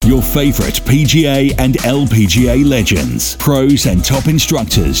Your favorite PGA and LPGA legends, pros and top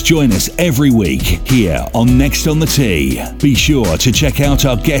instructors join us every week here on Next on the Tee. Be sure to check out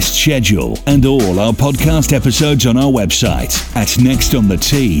our guest schedule and all our podcast episodes on our website at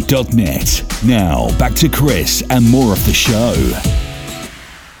nextonthetee.net. Now, back to Chris and more of the show.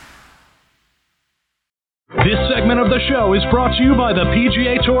 This segment of the show is brought to you by the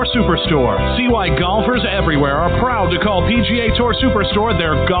PGA Tour Superstore. See why golfers everywhere are proud to call PGA Tour Superstore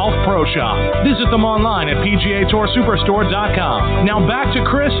their golf pro shop. Visit them online at PGATourSuperstore.com. Now back to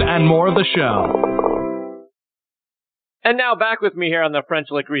Chris and more of the show. And now back with me here on the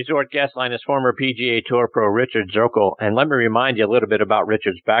French Lick Resort guest line is former PGA Tour pro Richard Zokol. And let me remind you a little bit about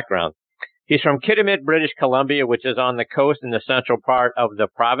Richard's background. He's from Kitimat, British Columbia, which is on the coast in the central part of the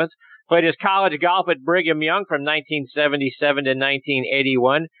province. Played his college golf at Brigham Young from 1977 to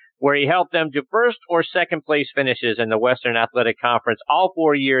 1981, where he helped them to first or second place finishes in the Western Athletic Conference all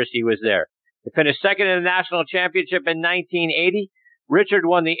 4 years he was there. He finished second in the national championship in 1980. Richard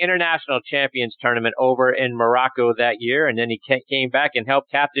won the International Champions Tournament over in Morocco that year, and then he came back and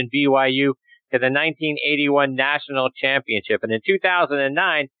helped captain BYU to the 1981 National Championship. And in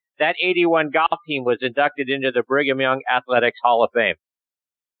 2009, that 81 golf team was inducted into the Brigham Young Athletics Hall of Fame.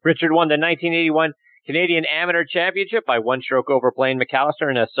 Richard won the 1981 Canadian Amateur Championship by one stroke over Blaine McAllister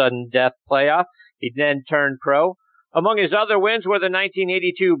in a sudden death playoff. He then turned pro. Among his other wins were the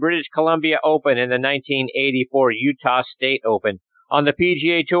 1982 British Columbia Open and the 1984 Utah State Open. On the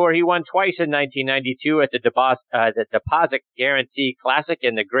PGA Tour, he won twice in 1992 at the Deposit Guarantee Classic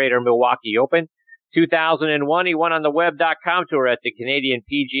and the Greater Milwaukee Open. 2001, he won on the Web.com Tour at the Canadian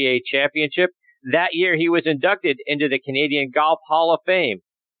PGA Championship. That year, he was inducted into the Canadian Golf Hall of Fame.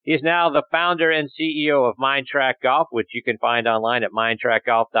 He is now the founder and CEO of Mindtrack Golf, which you can find online at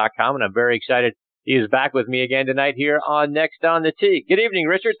mindtrackgolf.com. And I'm very excited he is back with me again tonight here on Next on the Tee. Good evening,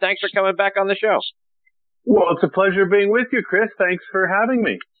 Richard. Thanks for coming back on the show. Well, it's a pleasure being with you, Chris. Thanks for having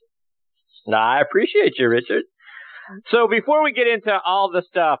me. I appreciate you, Richard. So before we get into all the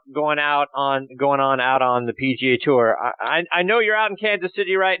stuff going on out on the PGA Tour, I know you're out in Kansas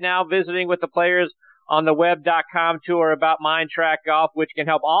City right now visiting with the players on the Web.com Tour about Mindtrack Golf, which can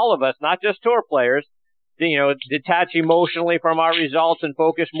help all of us, not just tour players, detach emotionally from our results and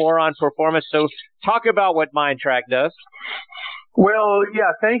focus more on performance. So talk about what Mindtrack does. Well,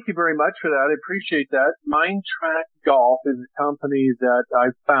 yeah, thank you very much for that. I appreciate that. Mindtrack Golf is a company that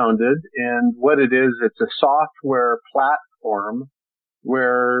I founded, and what it is, it's a software platform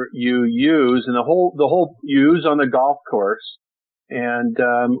where you use, and the whole use on the golf course. And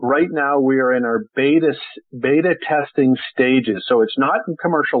right now we are in our beta testing stages. So it's not in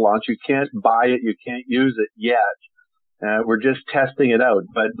commercial launch. You can't buy it. You can't use it yet. We're just testing it out.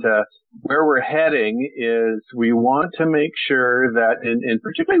 But where we're heading is we want to make sure that, and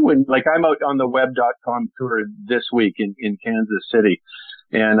particularly when, like I'm out on the Web.com Tour this week in Kansas City,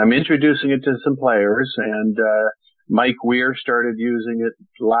 and I'm introducing it to some players, and Mike Weir started using it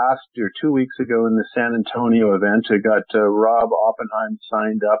 2 weeks ago in the San Antonio event. I got Rob Oppenheim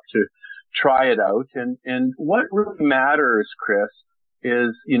signed up to try it out. And what really matters, Chris,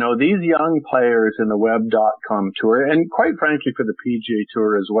 is, these young players in the Web.com Tour, and quite frankly for the PGA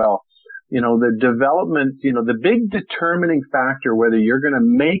Tour as well, the development, the big determining factor whether you're going to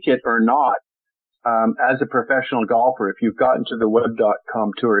make it or not as a professional golfer, if you've gotten to the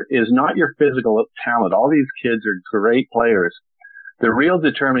Web.com Tour, is not your physical talent. All these kids are great players. The real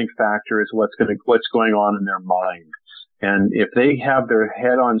determining factor is what's going on in their mind. And if they have their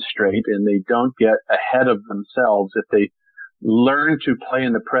head on straight and they don't get ahead of themselves, if they learn to play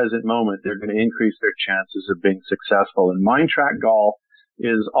in the present moment, they're going to increase their chances of being successful. And Mindtrack Golf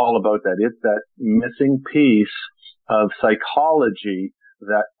is all about that. It's that missing piece of psychology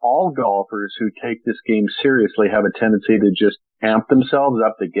that all golfers who take this game seriously have a tendency to just amp themselves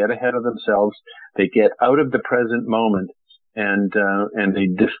up, they get ahead of themselves, they get out of the present moment, and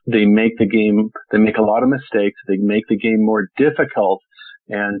they make the game, they make a lot of mistakes, they make the game more difficult,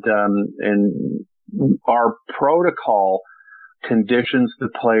 and our protocol conditions the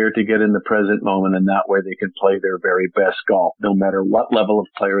player to get in the present moment, and that way they can play their very best golf, no matter what level of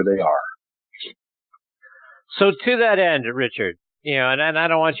player they are. So to that end, Richard, and I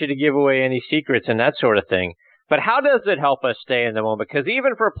don't want you to give away any secrets and that sort of thing, but how does it help us stay in the moment? Because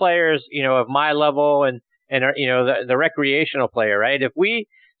even for players, of my level and the recreational player, right? If we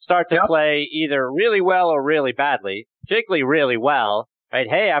start to play either really well or really badly, particularly really well, right?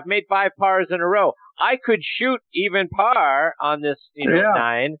 Hey, I've made 5 pars in a row. I could shoot even par on this,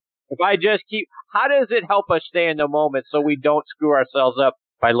 9 if I just keep. How does it help us stay in the moment so we don't screw ourselves up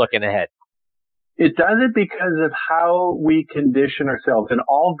by looking ahead? It does it because of how we condition ourselves, and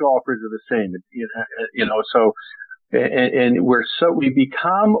all golfers are the same. So, and we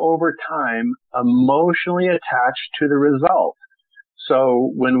become over time emotionally attached to the result. So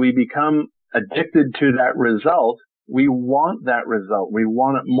when we become addicted to that result, we want that result. We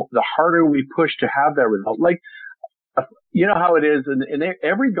want it the harder we push to have that result. Like, you know how it is, and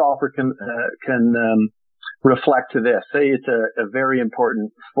every golfer can reflect to this. Say it's a very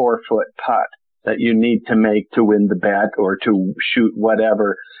important 4-foot putt that you need to make to win the bet or to shoot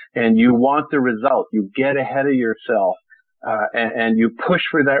whatever, and you want the result. You get ahead of yourself, and you push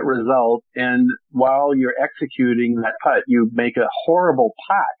for that result, and while you're executing that putt, you make a horrible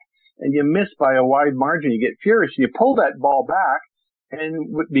putt, and you miss by a wide margin. You get furious. You pull that ball back, and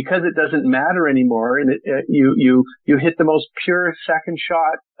because it doesn't matter anymore, and you hit the most pure second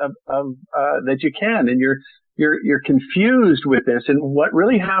shot of that you can, and you're confused with this. And what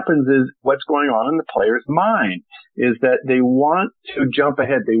really happens is what's going on in the player's mind is that they want to jump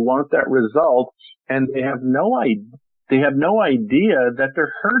ahead. They want that result, and they have no idea that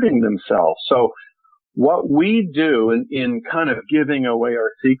they're hurting themselves. So what we do in kind of giving away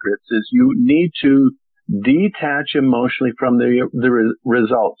our secrets is you need to detach emotionally from the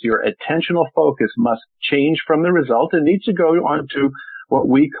results. Your attentional focus must change from the result. It needs to go on to what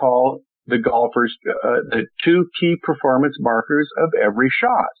we call the golfer's, the 2 key performance markers of every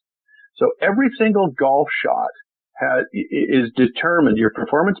shot. So every single golf shot is determined. Your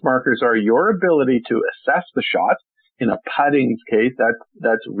performance markers are your ability to assess the shot. In a putting case,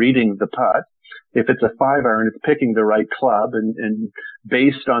 that's reading the putt. If it's a 5-iron, it's picking the right club, and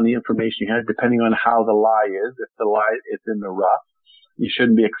based on the information you had, depending on how the lie is, if the lie is in the rough, you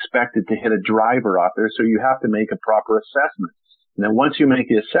shouldn't be expected to hit a driver off there, so you have to make a proper assessment. And then once you make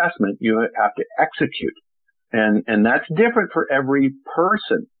the assessment, you have to execute. And that's different for every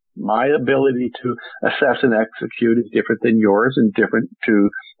person. My ability to assess and execute is different than yours and different to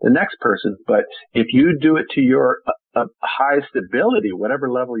the next person. But if you do it to your highest ability, whatever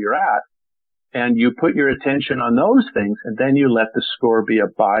level you're at, and you put your attention on those things, and then you let the score be a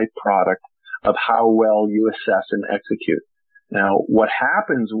byproduct of how well you assess and execute. Now, what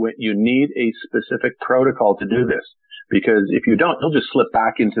happens when you need a specific protocol to do this? Because if you don't, you'll just slip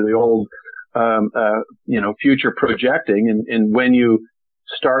back into the old, future projecting. And when you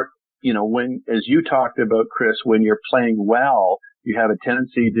start, as you talked about, Chris, when you're playing well, you have a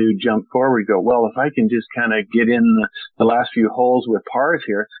tendency to jump forward, go, well, if I can just kind of get in the last few holes with pars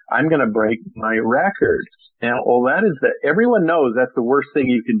here, I'm going to break my record. Now, that is that everyone knows that's the worst thing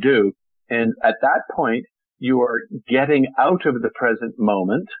you can do. And at that point, you are getting out of the present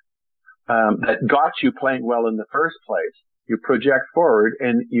moment, that got you playing well in the first place. You project forward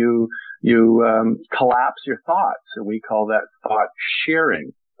and you collapse your thoughts. And we call that thought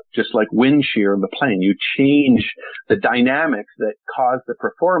shearing. Just like wind shear of the plane, you change the dynamics that caused the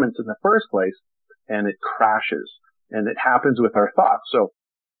performance in the first place, and it crashes. And it happens with our thoughts. So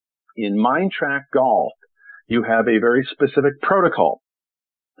in Mind Track Golf, you have a very specific protocol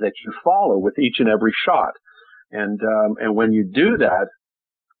that you follow with each and every shot. And when you do that,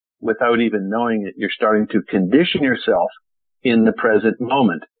 without even knowing it, you're starting to condition yourself in the present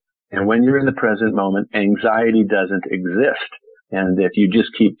moment. And when you're in the present moment, anxiety doesn't exist. And if you just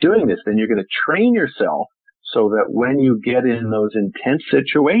keep doing this, then you're going to train yourself so that when you get in those intense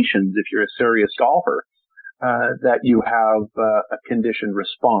situations, if you're a serious golfer, that you have a conditioned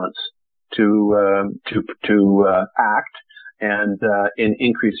response to act and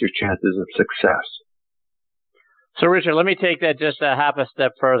increase your chances of success. So, Richard, let me take that just a half a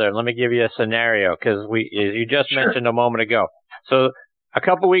step further. Let me give you a scenario because you just mentioned a moment ago. So, a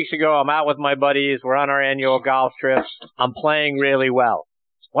couple weeks ago, I'm out with my buddies. We're on our annual golf trip. I'm playing really well.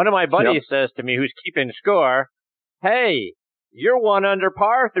 One of my buddies says to me, who's keeping score, "Hey, you're 1 under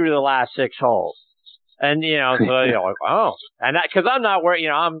par through the last 6 holes." And, like, oh. And because I'm not worried,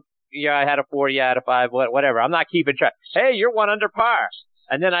 I had a 4, you had a 5, whatever. I'm not keeping track. Hey, you're 1 under par.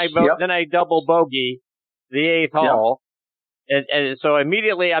 And then I double bogey the 8th hole. And so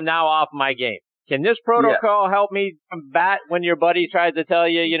immediately I'm now off my game. Can this protocol help me combat when your buddy tries to tell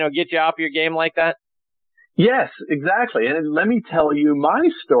you, get you off your game like that? Yes, exactly. And let me tell you my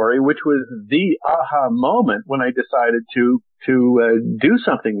story, which was the aha moment when I decided to do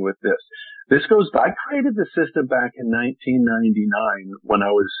something with this. This goes back. I created the system back in 1999 when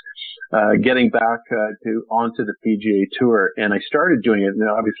I was getting back onto the PGA Tour, and I started doing it. And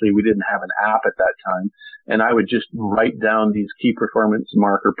obviously, we didn't have an app at that time, and I would just write down these key performance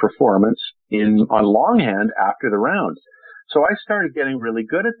marker performance on longhand after the rounds. So I started getting really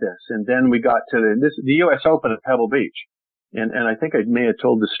good at this, and then we got to the U.S. Open at Pebble Beach. And I think I may have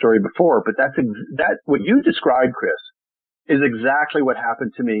told this story before, but that what you described, Chris, is exactly what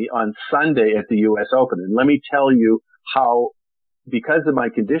happened to me on Sunday at the U.S. Open. And let me tell you how, because of my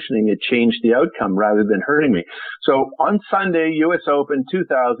conditioning, it changed the outcome rather than hurting me. So on Sunday, U.S. Open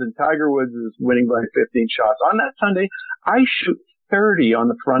 2000, Tiger Woods is winning by 15 shots. On that Sunday, I shoot 30 on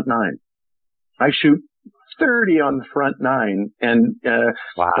the front nine. I shoot 30 on the front nine. And,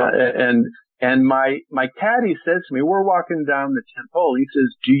 wow. And my caddy says to me, we're walking down the 10th hole. He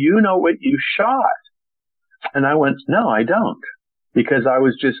says, do you know what you shot? And I went, no, I don't. Because I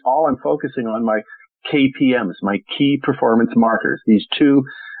was just, all I'm focusing on my KPMs, my key performance markers, these two,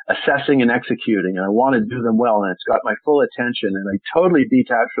 assessing and executing, and I want to do them well, and it's got my full attention, and I totally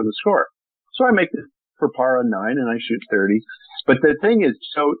detach from the score. So I make this for par on 9, and I shoot 30. But the thing is,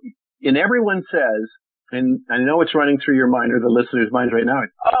 so, and everyone says, and I know it's running through your mind or the listener's mind right now,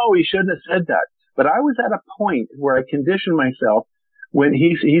 oh, he shouldn't have said that. But I was at a point where I conditioned myself when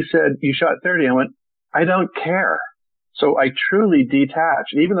he said, you shot 30, I went, I don't care. So I truly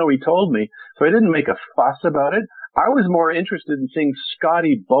detached, even though he told me. So I didn't make a fuss about it. I was more interested in seeing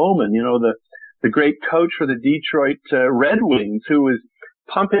Scotty Bowman, you know, the great coach for the Detroit Red Wings, who was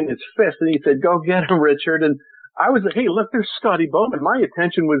pumping his fist, and he said, go get him, Richard. And I was like, hey, look, there's Scotty Bowman. My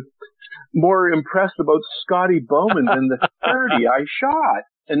attention was more impressed about Scotty Bowman than the 30 I shot.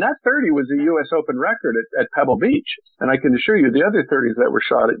 And that 30 was a U.S. Open record at Pebble Beach. And I can assure you the other 30s that were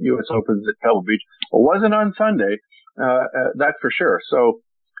shot at U.S. Opens at Pebble Beach wasn't on Sunday. That's for sure. So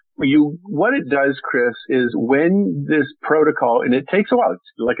what it does, Chris, is when this protocol, and it takes a while,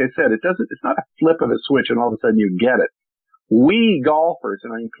 like I said, it's not a flip of a switch and all of a sudden you get it. We golfers,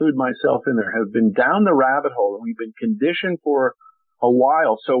 and I include myself in there, have been down the rabbit hole and we've been conditioned for a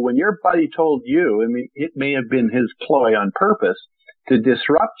while. So when your buddy told you, I mean, it may have been his ploy on purpose to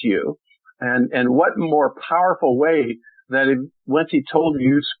disrupt you. And what more powerful way that once he told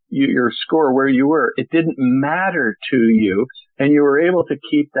you your score where you were, it didn't matter to you and you were able to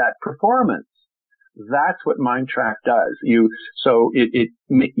keep that performance. That's what MindTrack does.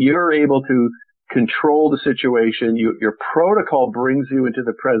 You're able to control the situation. Your protocol brings you into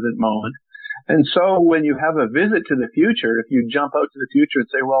the present moment. And so when you have a visit to the future, if you jump out to the future and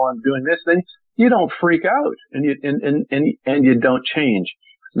say, well, I'm doing this, then you don't freak out and you don't change.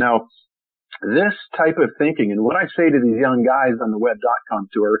 Now, this type of thinking, and what I say to these young guys on the web.com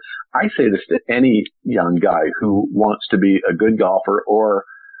tour, I say this to any young guy who wants to be a good golfer or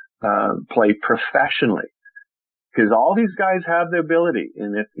play professionally. Because all these guys have the ability,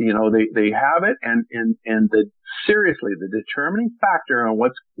 and if, you know, they have it, and seriously, the determining factor on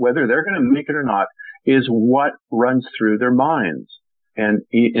whether they're going to make it or not is what runs through their minds. And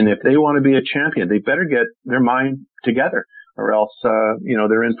if they want to be a champion, they better get their mind together, or else,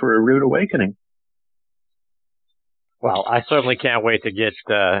 they're in for a rude awakening. Well, I certainly can't wait to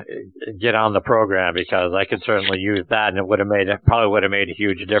get on the program, because I could certainly use that, and it probably would have made a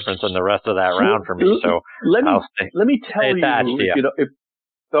huge difference in the rest of that round for me. So let me tell you,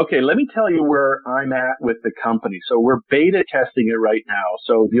 let me tell you where I'm at with the company. So we're beta testing it right now.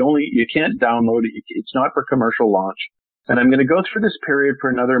 So you can't download it. It's not for commercial launch. And I'm going to go through this period for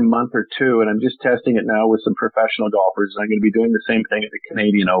another month or two, and I'm just testing it now with some professional golfers. I'm going to be doing the same thing at the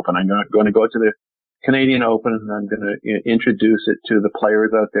Canadian Open. I'm going to go to the Canadian Open, and I'm going to introduce it to the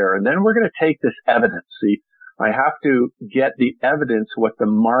players out there. And then we're going to take this evidence. See, I have to get the evidence what the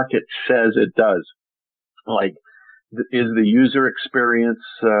market says it does. Like, is the user experience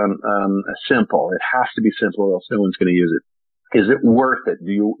simple? It has to be simple, or else no one's going to use it. Is it worth it?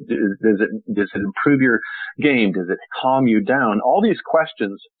 Does it improve your game? Does it calm you down? All these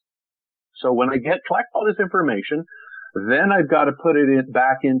questions. So when I collect all this information, then I've got to put it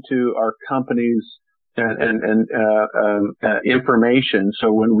back into our company's information.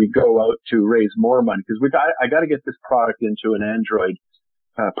 So when we go out to raise more money, because I got to get this product into an Android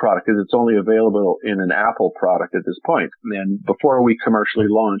product, because it's only available in an Apple product at this point. And before we commercially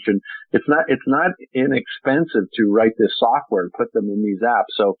launch, and it's not inexpensive to write this software and put them in these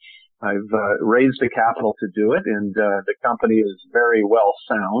apps. So I've raised the capital to do it, and the company is very well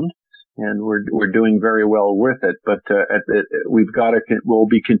sound, and we're doing very well with it. But we'll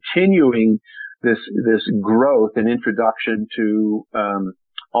be continuing this growth and introduction to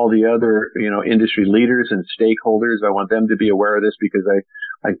all the other, industry leaders and stakeholders. I want them to be aware of this, because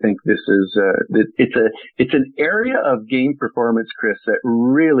I think this is, it's an area of game performance, Chris, that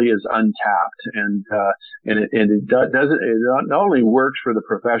really is untapped. And it not only works for the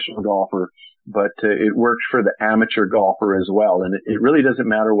professional golfer, but it works for the amateur golfer as well. And it really doesn't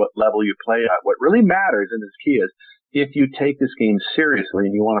matter what level you play at. What really matters, and is key, is if you take this game seriously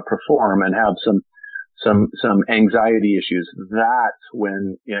and you want to perform and have some anxiety issues, that's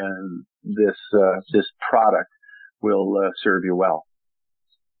when this product will serve you well.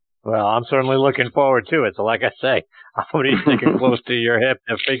 Well, I'm certainly looking forward to it. So like I say, I'm going to be sticking close to your hip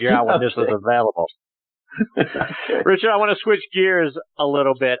to figure out when this is available. Okay. Richard, I want to switch gears a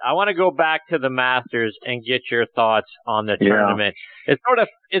little bit. I want to go back to the Masters and get your thoughts on the tournament. It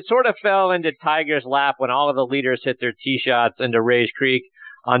sort of fell into Tiger's lap when all of the leaders hit their tee shots into Rays Creek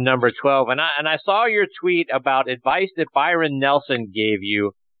on number 12. And I saw your tweet about advice that Byron Nelson gave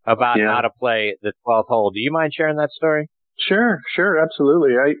you about how to play the 12th hole. Do you mind sharing that story? Sure,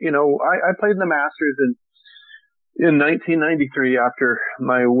 absolutely. I played in the Masters in 1993 after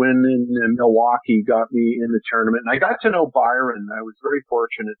my win in Milwaukee got me in the tournament. And I got to know Byron. I was very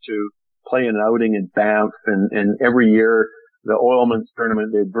fortunate to play an outing in Banff, and every year the Oilman's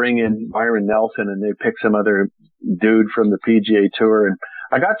tournament, they bring in Byron Nelson and they pick some other dude from the PGA Tour. And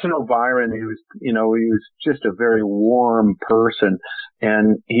I got to know Byron. He was just a very warm person,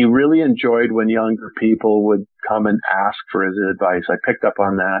 and he really enjoyed when younger people would come and ask for his advice. I picked up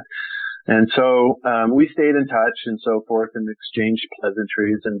on that. And so, we stayed in touch and so forth and exchanged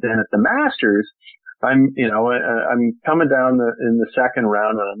pleasantries. And then at the Masters, I'm coming down in the second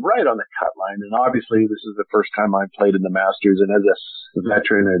round and I'm right on the cut line. And obviously this is the first time I've played in the Masters. And as a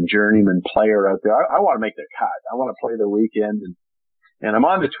veteran, a journeyman player out there, I want to make the cut. I want to play the weekend. And I'm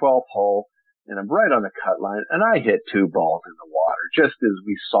on the 12th hole and I'm right on the cut line and I hit 2 balls in the water just as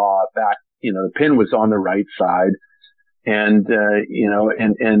we saw back, the pin was on the right side. And,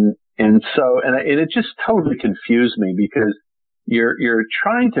 and it just totally confused me because you're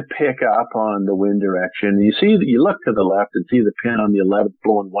trying to pick up on the wind direction. You look to the left and see the pin on the 11th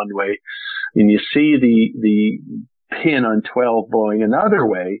blowing one way, and you see the pin on 12 blowing another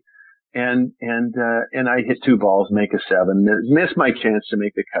way. And I hit 2 balls, make a 7, miss my chance to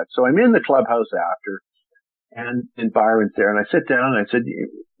make the cut. So I'm in the clubhouse after, and Byron's there, and I sit down and I said,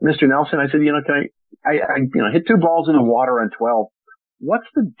 Mr. Nelson, I said, can I hit 2 balls in the water on 12. What's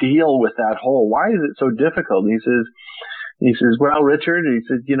the deal with that hole? Why is it so difficult? And he says, well, Richard,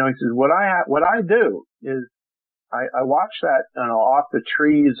 what I do is I watch that, off the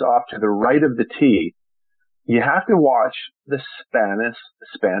trees off to the right of the tee. You have to watch the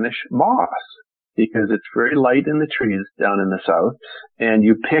Spanish moss because it's very light in the trees down in the south, and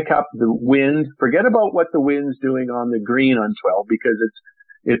you pick up the wind. Forget about what the wind's doing on the green on 12 because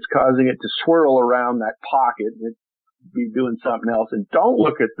it's causing it to swirl around that pocket and be doing something else. And don't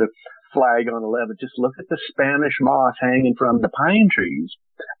look at the flag on 11. Just look at the Spanish moss hanging from the pine trees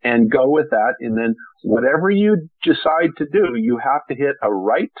and go with that. And then whatever you decide to do, you have to hit a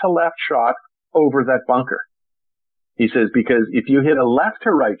right to left shot over that bunker. He says, because if you hit a left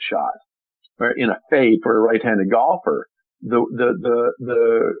to right shot or in a fade for a right-handed golfer,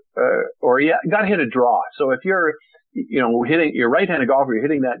 or you got to hit a draw. So if you're, hitting your right-handed golfer, you're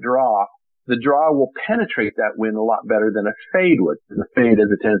hitting that draw, the draw will penetrate that wind a lot better than a fade would. The fade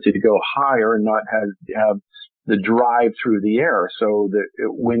has a tendency to go higher and not have the drive through the air, so the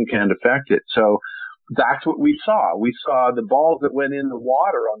wind can't affect it. So that's what we saw. We saw the balls that went in the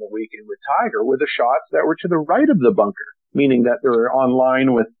water on the weekend with Tiger were the shots that were to the right of the bunker, meaning that they were on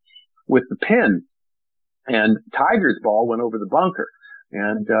line with the pin. And Tiger's ball went over the bunker.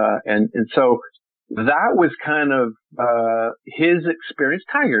 And so that was kind of his experience.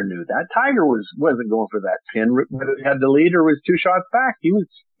 Tiger knew that. Tiger wasn't going for that pin. Had the leader was 2 shots back. He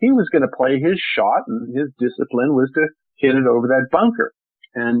was going to play his shot, and his discipline was to hit it over that bunker.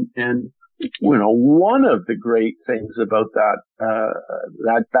 And one of the great things about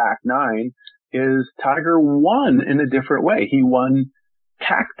that back nine is Tiger won in a different way. He won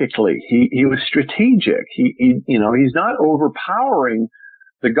tactically. He was strategic. He's not overpowering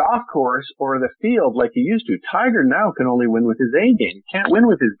the golf course or the field like he used to. Tiger now can only win with his A game. He can't win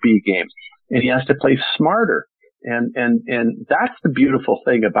with his B game. And he has to play smarter. And that's the beautiful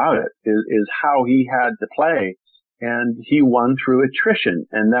thing about it is how he had to play. And he won through attrition.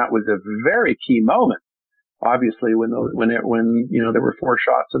 And that was a very key moment. Obviously, when there were 4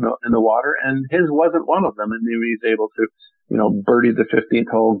 shots in the water, and his wasn't one of them, and he was able to, birdie the 15th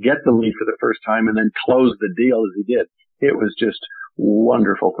hole, get the lead for the first time, and then close the deal as he did. It was just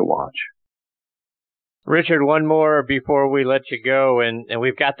wonderful to watch. Richard, one more before we let you go, and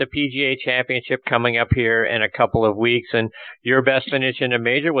we've got the PGA Championship coming up here in a couple of weeks, and your best finish in a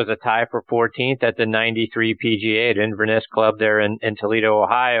major was a tie for 14th at the 93 PGA at Inverness Club there in Toledo,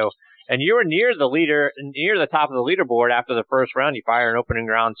 Ohio. And you were near the top of the leaderboard after the first round. You fired an opening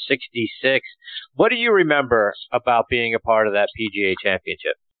round 66. What do you remember about being a part of that PGA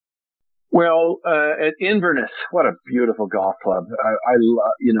Championship? Well, at Inverness, what a beautiful golf club. I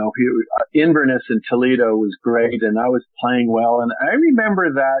love, Inverness in Toledo was great, and I was playing well. And I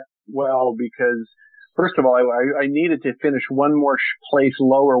remember that well because, first of all, I needed to finish one more place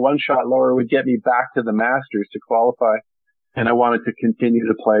lower, one shot lower would get me back to the Masters to qualify. And I wanted to continue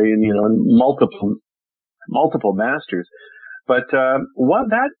to play in, multiple Masters. But,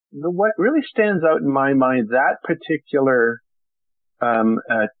 what really stands out in my mind, that particular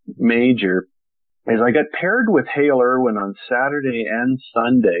major, is I got paired with Hale Irwin on Saturday and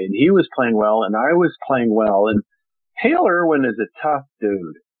Sunday, and he was playing well, and I was playing well. And Hale Irwin is a tough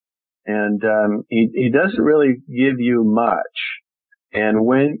dude, and he doesn't really give you much, and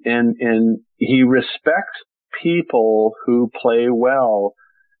he respects people who play well.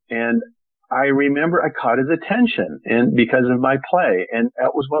 And I remember I caught his attention, and because of my play, and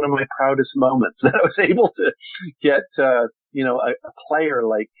that was one of my proudest moments that I was able to get a player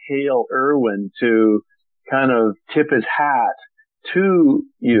like Hale Irwin to kind of tip his hat to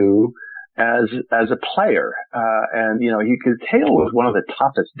you as a player. Because Hale was one of the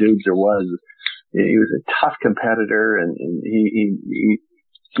toughest dudes there was. He was a tough competitor, and he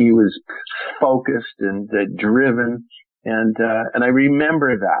was focused and driven. And I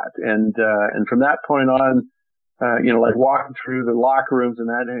remember that. And from that point on, like walking through the locker rooms and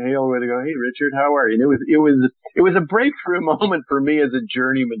that, and Hale would go, "Hey, Richard, how are you?" And it was a breakthrough moment for me as a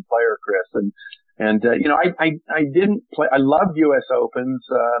journeyman player, Chris. I didn't play. I loved U.S. Opens.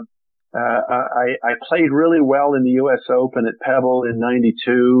 I played really well in the U.S. Open at Pebble in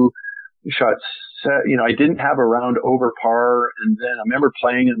 '92. I didn't have a round over par. And then I remember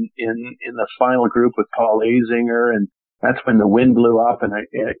playing in the final group with Paul Azinger, and that's when the wind blew up and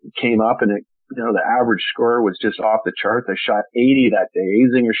it came up, and the average score was just off the charts. I shot 80 that day.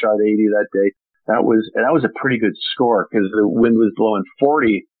 Azinger shot 80 that day. That was a pretty good score because the wind was blowing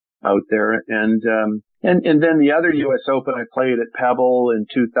 40 out there. And then the other U.S. Open I played at Pebble in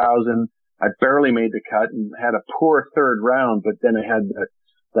 2000, I barely made the cut and had a poor third round, but then I had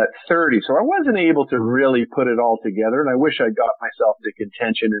that 30. So I wasn't able to really put it all together. And I wish I got myself into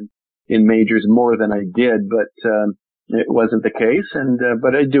contention in majors more than I did, but it wasn't the case.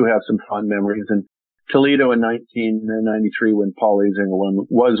 But I do have some fond memories. And Toledo in 1993, when Paul Azinger won,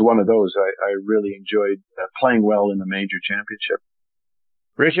 was one of those. I really enjoyed playing well in the major championship.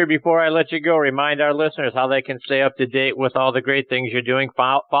 Richard, before I let you go, remind our listeners how they can stay up to date with all the great things you're doing.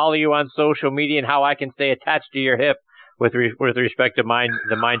 Follow you on social media, and how I can stay attached to your hip with respect to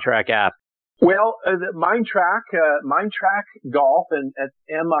the Mindtrack app. Well, the Mindtrack Golf, and at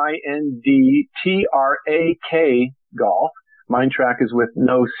Mindtrak Golf. Mindtrack is with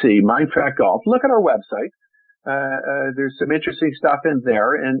no C. Mindtrack Golf. Look at our website. There's some interesting stuff in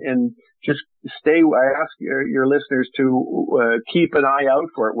there, and just I ask your listeners to keep an eye out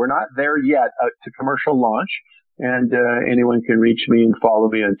for it. We're not there yet to commercial launch, and anyone can reach me and follow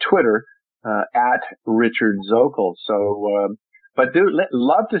me on Twitter at Richard Zokol. So, but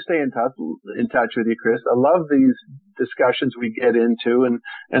love to stay in touch with you, Chris. I love these discussions we get into,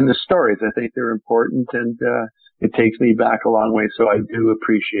 and the stories. I think they're important, and it takes me back a long way. So I do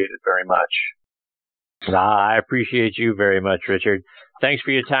appreciate it very much. I appreciate you very much, Richard. Thanks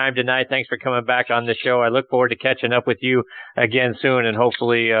for your time tonight. Thanks for coming back on the show. I look forward to catching up with you again soon, and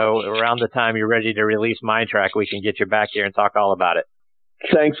hopefully around the time you're ready to release Mindtrack, we can get you back here and talk all about it.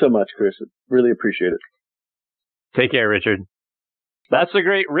 Thanks so much, Chris. Really appreciate it. Take care, Richard. That's the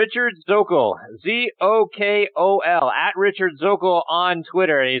great Richard Zokol, Zokol, at Richard Zokol on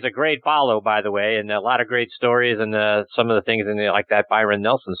Twitter. He's a great follow, by the way, and a lot of great stories, and some of the things like that Byron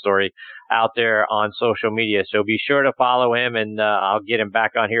Nelson story out there on social media. So be sure to follow him, and I'll get him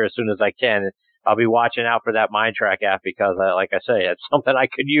back on here as soon as I can. I'll be watching out for that Mindtrack app because, like I say, it's something I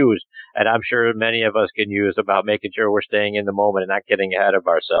could use, and I'm sure many of us can use about making sure we're staying in the moment and not getting ahead of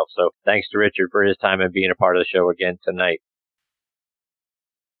ourselves. So thanks to Richard for his time and being a part of the show again tonight.